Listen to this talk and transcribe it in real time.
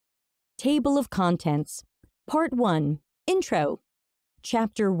Table of Contents. Part 1. Intro.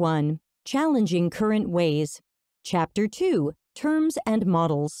 Chapter 1. Challenging Current Ways. Chapter 2. Terms and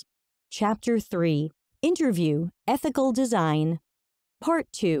Models. Chapter 3. Interview, Ethical Design. Part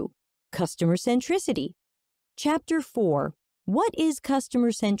 2. Customer Centricity. Chapter 4. What is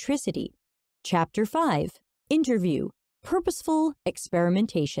customer centricity? Chapter 5. Interview, Purposeful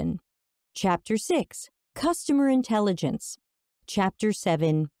Experimentation. Chapter 6. Customer Intelligence. Chapter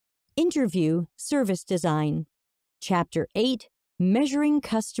 7. Interview, Service Design. Chapter 8. Measuring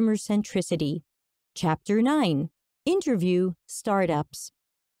Customer Centricity. Chapter 9. Interview, Startups.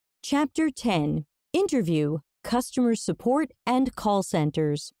 Chapter 10. Interview, Customer Support and Call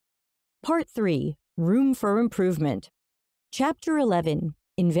Centers. Part 3. Room for Improvement. Chapter 11.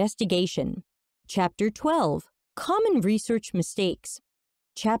 Investigation. Chapter 12. Common Research Mistakes.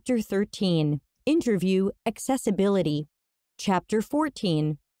 Chapter 13. Interview, Accessibility. Chapter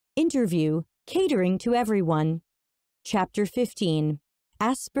 14. Interview, Catering to Everyone. Chapter 15.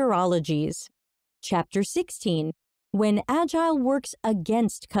 Aspirologies. Chapter 16. When Agile Works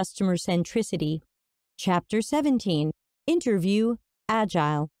Against Customer Centricity. Chapter 17. Interview,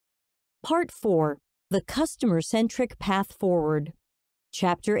 Agile. Part 4. The Customer-Centric Path Forward.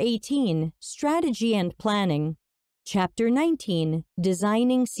 Chapter 18. Strategy and Planning. Chapter 19.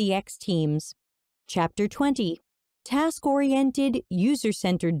 Designing CX Teams. Chapter 20. Task-Oriented,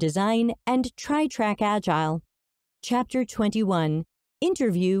 User-Centered Design and Tri-Track Agile. Chapter 21.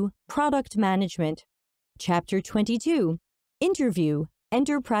 Interview, Product Management. Chapter 22. Interview,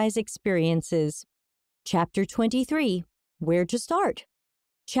 Enterprise Experiences. Chapter 23. Where to Start.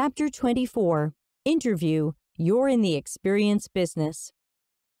 Chapter 24. Interview, You're in the Experience Business.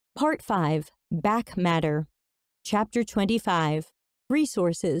 Part 5. Back Matter. Chapter 25.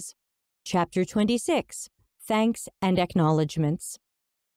 Resources. Chapter 26. Thanks and Acknowledgements.